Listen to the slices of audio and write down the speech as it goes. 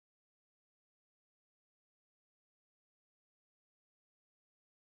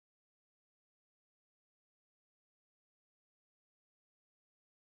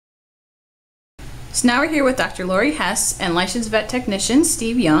So now we're here with Dr. Lori Hess and licensed vet technician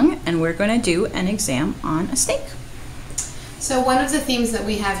Steve Young, and we're going to do an exam on a snake. So one of the themes that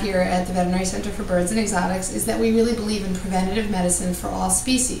we have here at the Veterinary Center for Birds and Exotics is that we really believe in preventative medicine for all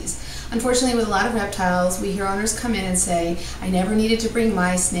species. Unfortunately, with a lot of reptiles, we hear owners come in and say, I never needed to bring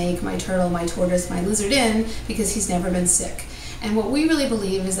my snake, my turtle, my tortoise, my lizard in because he's never been sick. And what we really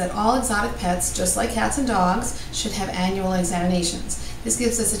believe is that all exotic pets, just like cats and dogs, should have annual examinations. This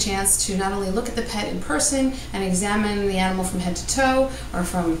gives us a chance to not only look at the pet in person and examine the animal from head to toe or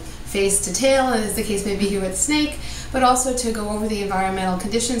from face to tail, as the case may be here with the snake, but also to go over the environmental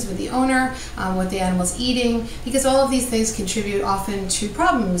conditions with the owner, what the animal's eating, because all of these things contribute often to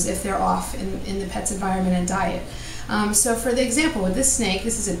problems if they're off in the pet's environment and diet. So for the example with this snake,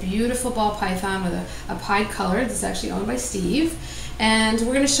 this is a beautiful ball python with a pied color. This is actually owned by Steve. And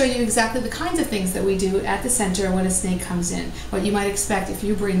we're going to show you exactly the kinds of things that we do at the center when a snake comes in, what you might expect if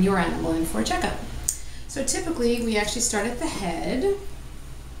you bring your animal in for a checkup. So typically we actually start at the head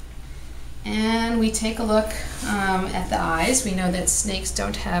and we take a look at the eyes. We know that snakes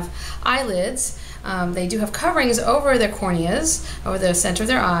don't have eyelids. They do have coverings over their corneas, over the center of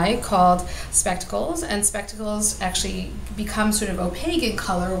their eye, called spectacles, and spectacles actually become sort of opaque in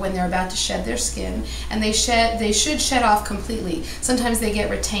color when they're about to shed their skin, and they should shed off completely. Sometimes they get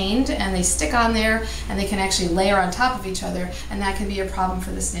retained and they stick on there and they can actually layer on top of each other, and that can be a problem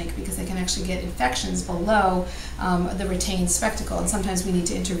for the snake because they can actually get infections below the retained spectacle, and sometimes we need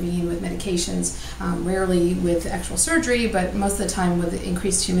to intervene with medications, rarely with actual surgery, but most of the time with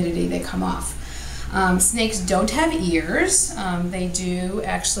increased humidity they come off. Snakes don't have ears. They do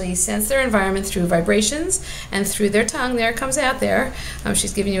actually sense their environment through vibrations and through their tongue. There it comes out there.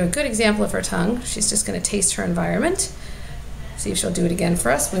 She's giving you a good example of her tongue. She's just going to taste her environment. See if she'll do it again for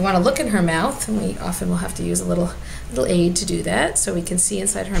us. We want to look in her mouth, and we often will have to use a little aid to do that so we can see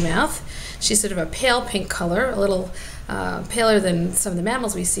inside her mouth. She's sort of a pale pink color, a little paler than some of the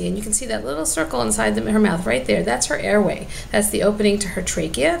mammals we see, and you can see that little circle inside her mouth right there. That's her airway. That's the opening to her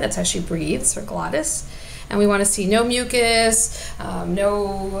trachea. That's how she breathes, her glottis. And we want to see no mucus,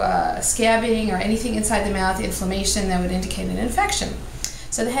 no scabbing or anything inside the mouth, inflammation that would indicate an infection.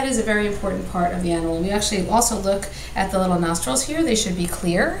 So the head is a very important part of the animal. We actually also look at the little nostrils here. They should be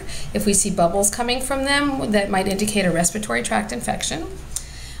clear. If we see bubbles coming from them, that might indicate a respiratory tract infection.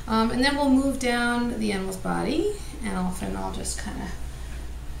 And then we'll move down the animal's body, and often I'll just kind of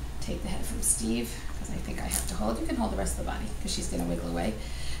take the head from Steve because I think I have to hold. You can hold the rest of the body because she's going to wiggle away.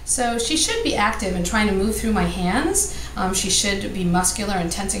 So she should be active and trying to move through my hands. She should be muscular and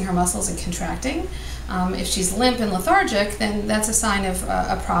tensing her muscles and contracting. If she's limp and lethargic, then that's a sign of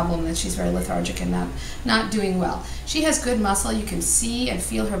a problem, that she's very lethargic and not doing well. She has good muscle. You can see and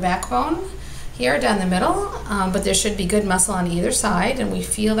feel her backbone here down the middle, but there should be good muscle on either side, and we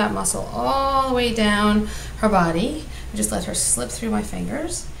feel that muscle all the way down her body. I just let her slip through my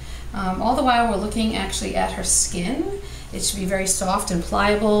fingers. All the while we're looking actually at her skin. It should be very soft and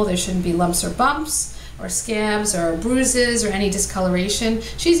pliable. There shouldn't be lumps or bumps or scabs or bruises or any discoloration.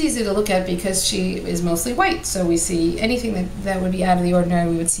 She's easy to look at because she is mostly white, so we see anything that would be out of the ordinary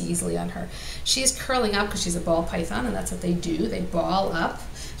we would see easily on her. She's curling up because she's a ball python, and that's what they do. They ball up.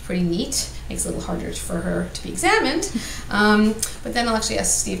 It's pretty neat. Makes it a little harder for her to be examined. But then I'll actually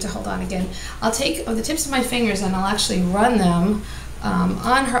ask Steve to hold on again. I'll take the tips of my fingers and I'll actually run them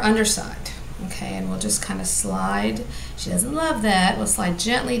on her underside. Okay, and we'll just kind of slide. She doesn't love that. We'll slide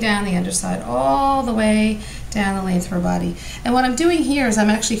gently down the underside all the way down the length of her body. And what I'm doing here is I'm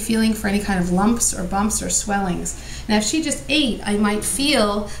actually feeling for any kind of lumps or bumps or swellings. Now if she just ate, I might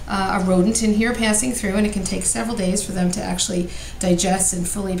feel a rodent in here passing through, and it can take several days for them to actually digest and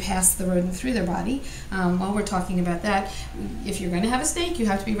fully pass the rodent through their body. While we're talking about that, if you're going to have a snake, you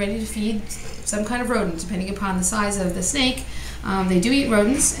have to be ready to feed some kind of rodent, depending upon the size of the snake. They do eat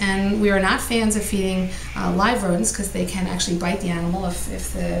rodents, and we are not fans of feeding live rodents because they can actually bite the animal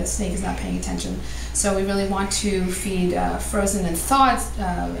if the snake is not paying attention. So we really want to feed frozen and thawed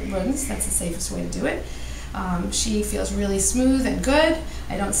rodents. That's the safest way to do it. She feels really smooth and good.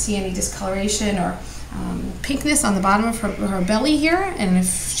 I don't see any discoloration or pinkness on the bottom of her belly here, and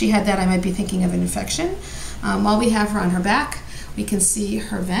if she had that, I might be thinking of an infection. While we have her on her back, we can see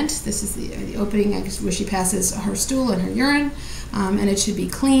her vent. This is the opening where she passes her stool and her urine, and it should be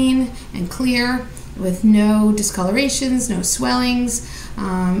clean and clear with no discolorations, no swellings,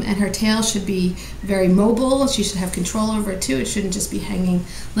 and her tail should be very mobile. She should have control over it too. It shouldn't just be hanging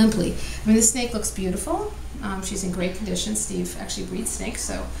limply. I mean, this snake looks beautiful. She's in great condition. Steve actually breeds snakes,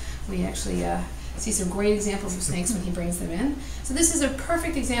 so we actually see some great examples of snakes when he brings them in. So this is a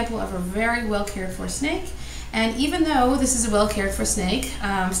perfect example of a very well cared for snake. And even though this is a well cared for snake,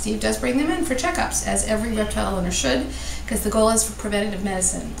 Steve does bring them in for checkups, as every reptile owner should, because the goal is for preventative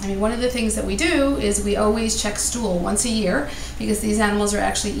medicine. I mean, one of the things that we do is we always check stool once a year, because these animals are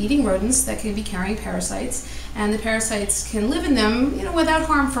actually eating rodents that can be carrying parasites, and the parasites can live in them, without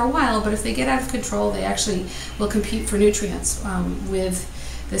harm for a while, but if they get out of control, they actually will compete for nutrients with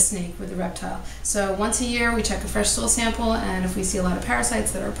the snake, with the reptile. So once a year we check a fresh stool sample, and if we see a lot of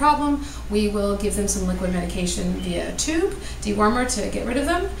parasites that are a problem, we will give them some liquid medication via a tube, dewormer, to get rid of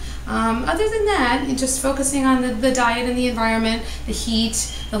them. Other than that, just focusing on the diet and the environment, the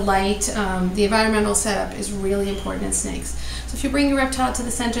heat, the light, the environmental setup is really important in snakes. So if you bring your reptile to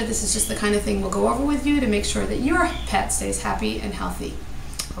the center, this is just the kind of thing we'll go over with you to make sure that your pet stays happy and healthy.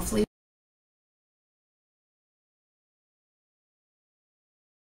 Hopefully